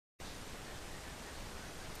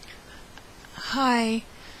Hi,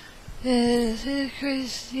 this is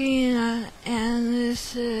Christina, and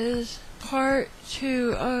this is part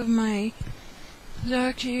 2 of my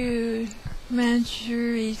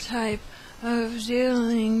documentary type of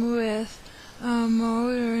dealing with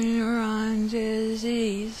motor neuron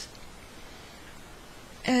disease.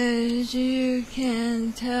 As you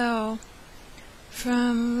can tell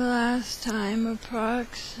from last time,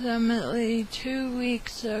 approximately 2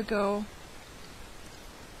 weeks ago,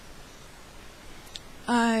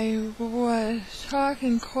 I was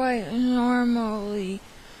talking quite normally,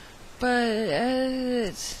 but as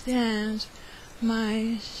it stands,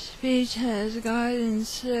 my speech has gotten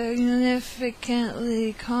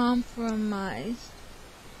significantly compromised.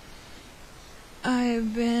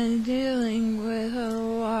 I've been dealing with a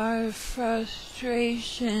lot of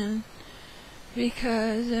frustration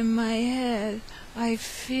because in my head I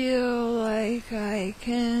feel like I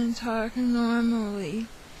can talk normally.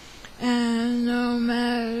 And no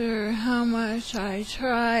matter how much I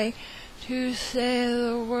try to say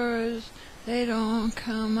the words, they don't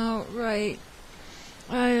come out right.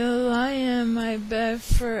 I lie in my bed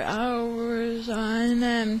for hours on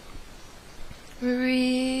end,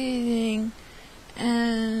 reading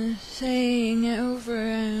and saying over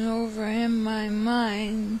and over in my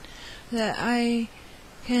mind that I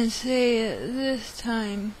can say it this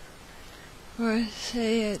time, or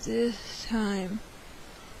say it this time.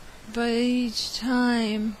 But each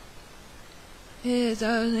time, it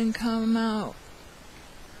doesn't come out.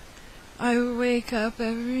 I wake up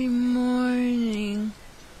every morning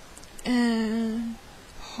and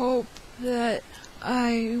hope that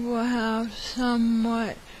I will have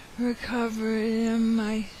somewhat recovered in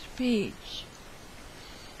my speech.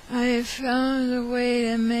 I have found a way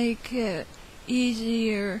to make it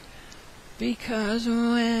easier because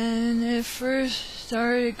when it first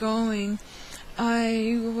started going,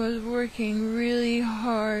 I was working really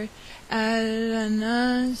hard at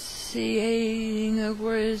enunciating the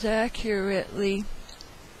words accurately,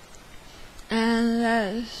 and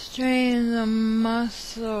that strained the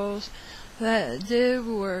muscles that did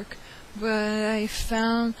work, but I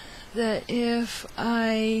found that if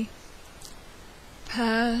I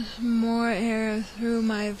pass more air through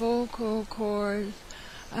my vocal cords,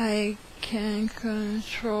 I can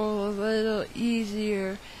control a little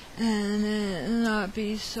easier and it not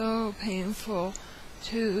be so painful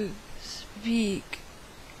to speak.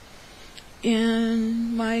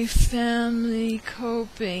 In my family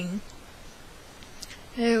coping,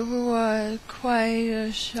 it was quite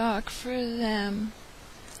a shock for them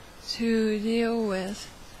to deal with.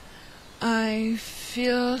 I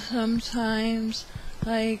feel sometimes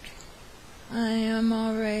like I am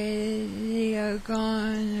already a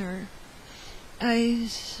goner. I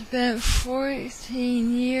spent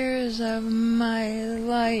 14 years of my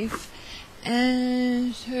life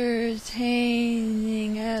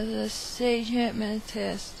entertaining as a stage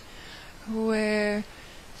hypnotist, where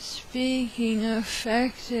speaking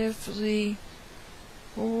effectively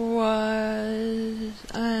was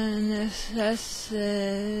a necessity.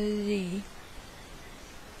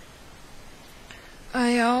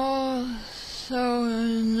 I also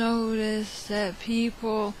noticed that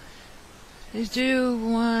people do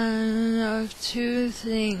one of two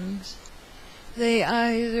things. They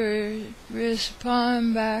either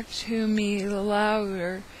respond back to me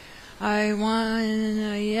louder, I want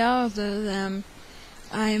to yell to them,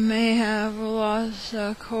 I may have lost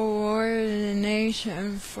the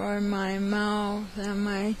coordination for my mouth and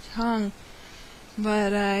my tongue,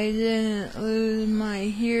 but I didn't lose my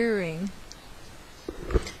hearing.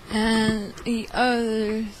 And the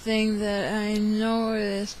other thing that I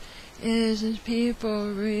noticed is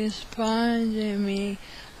people respond to me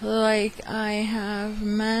like I have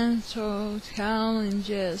mental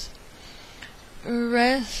challenges.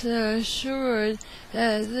 Rest assured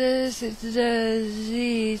that this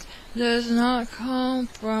disease does not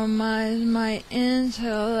compromise my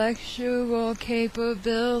intellectual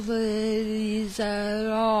capabilities at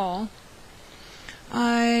all.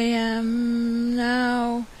 I am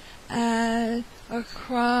now at a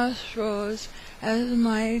crossroads as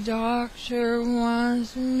my doctor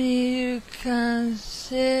wants me to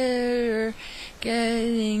consider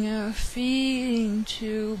getting a feeding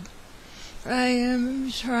tube. I am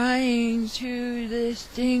trying to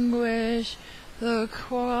distinguish the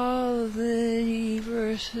quality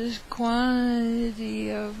versus quantity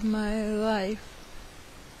of my life.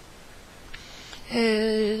 It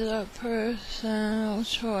is a personal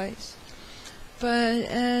choice. But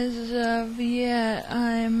as of yet,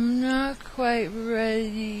 I'm not quite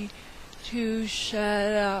ready to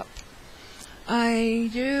shut up. I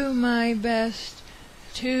do my best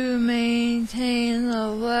to maintain the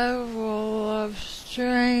level of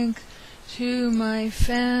strength to my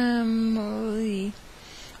family.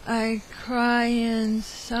 I cry in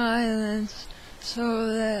silence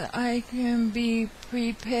so that I can be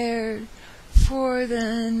prepared for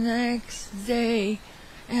the next day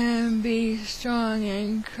and be strong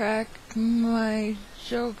and crack my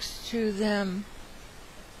jokes to them.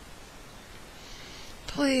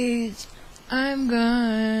 Please, I'm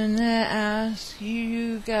gonna ask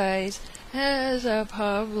you guys as a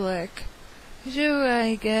public, do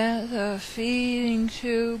I get the feeding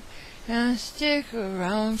tube and stick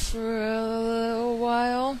around for a little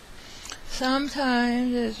while?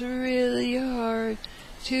 Sometimes it's really hard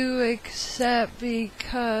to accept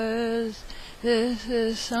because this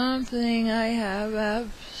is something I have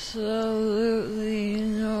absolutely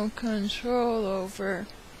no control over.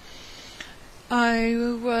 I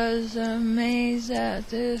was amazed at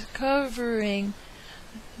discovering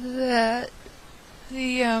that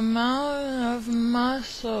the amount of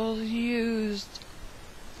muscles used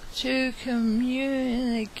to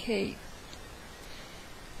communicate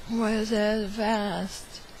was as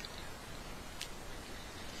vast.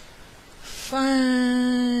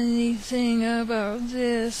 Funny thing about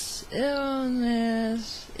this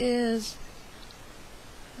illness is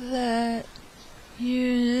that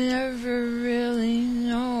you never really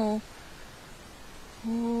know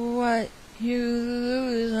what you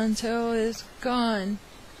lose until it's gone.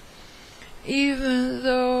 Even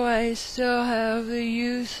though I still have the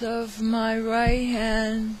use of my right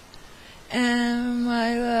hand and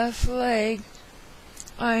my left leg,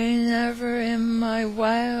 I never in my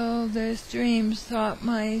wildest dreams thought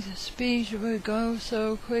my speech would go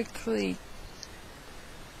so quickly.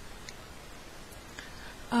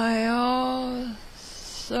 I also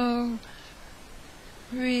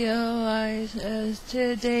realize as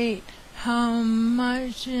to date how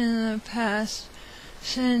much in the past,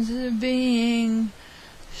 since being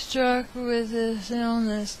struck with this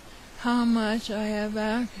illness, how much I have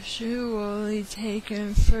actually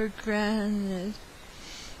taken for granted.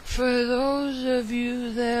 For those of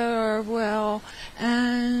you that are well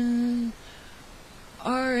and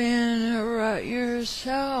are in a rut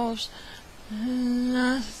yourselves,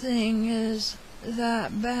 nothing is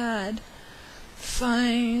that bad.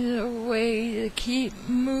 Find a way to keep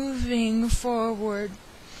moving forward.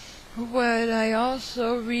 What I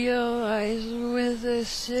also realize with this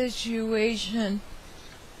situation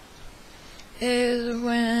is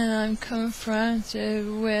when I'm confronted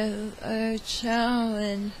with a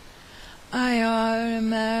challenge, I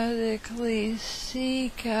automatically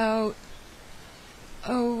seek out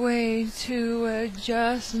a way to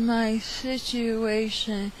adjust my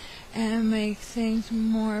situation and make things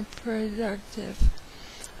more productive.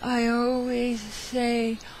 I always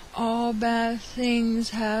say all bad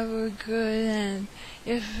things have a good end.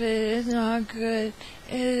 If it is not good,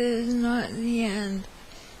 it is not the end.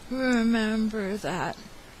 Remember that.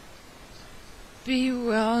 Be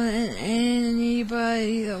well, and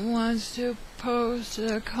anybody that wants to post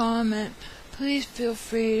a comment, please feel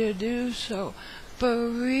free to do so. But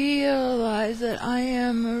realize that I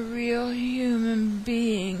am a real human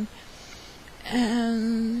being,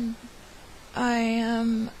 and I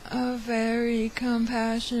am a very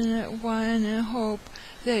compassionate one, and hope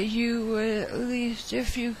that you would, at least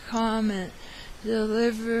if you comment,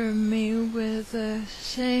 deliver me with the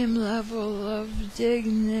same level of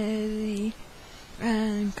dignity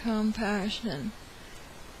and compassion.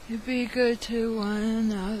 Be good to one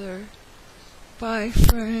another. Bye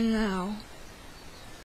for now.